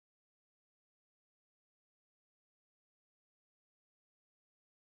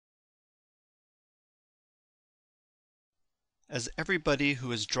As everybody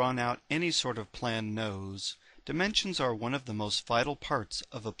who has drawn out any sort of plan knows, dimensions are one of the most vital parts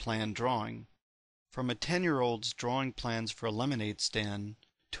of a plan drawing. From a 10-year-old's drawing plans for a lemonade stand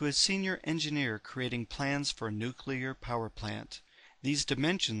to a senior engineer creating plans for a nuclear power plant, these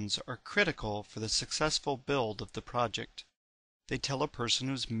dimensions are critical for the successful build of the project. They tell a person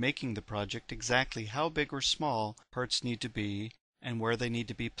who's making the project exactly how big or small parts need to be and where they need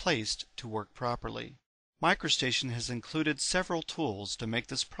to be placed to work properly. MicroStation has included several tools to make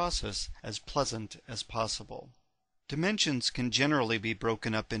this process as pleasant as possible. Dimensions can generally be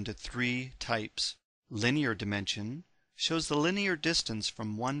broken up into three types. Linear dimension shows the linear distance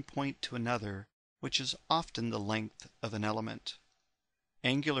from one point to another, which is often the length of an element.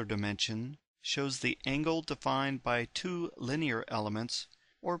 Angular dimension shows the angle defined by two linear elements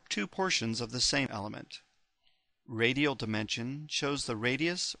or two portions of the same element. Radial dimension shows the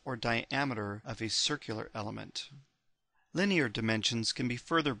radius or diameter of a circular element. Linear dimensions can be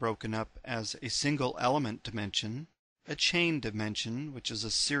further broken up as a single element dimension, a chain dimension, which is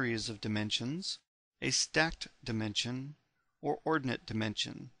a series of dimensions, a stacked dimension, or ordinate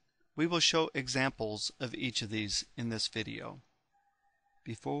dimension. We will show examples of each of these in this video.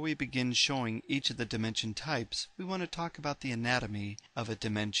 Before we begin showing each of the dimension types, we want to talk about the anatomy of a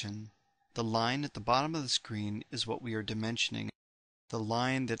dimension. The line at the bottom of the screen is what we are dimensioning. The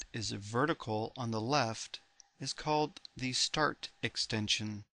line that is vertical on the left is called the start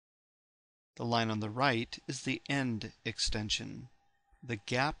extension. The line on the right is the end extension. The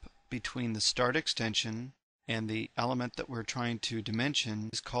gap between the start extension and the element that we're trying to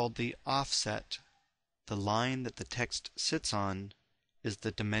dimension is called the offset. The line that the text sits on is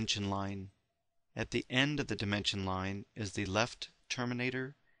the dimension line. At the end of the dimension line is the left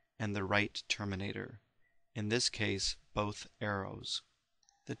terminator and the right terminator, in this case both arrows.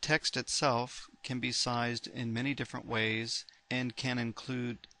 The text itself can be sized in many different ways and can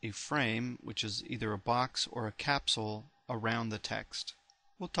include a frame, which is either a box or a capsule, around the text.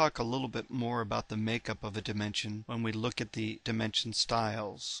 We'll talk a little bit more about the makeup of a dimension when we look at the dimension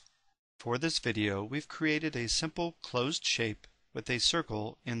styles. For this video, we've created a simple closed shape with a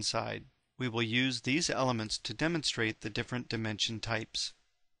circle inside. We will use these elements to demonstrate the different dimension types.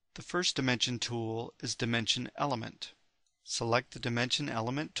 The first dimension tool is Dimension Element. Select the Dimension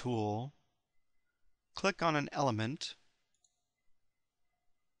Element tool, click on an element,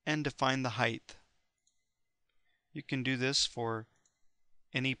 and define the height. You can do this for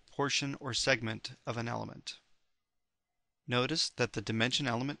any portion or segment of an element. Notice that the Dimension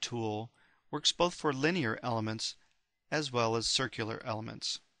Element tool works both for linear elements as well as circular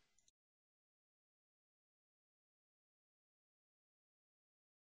elements.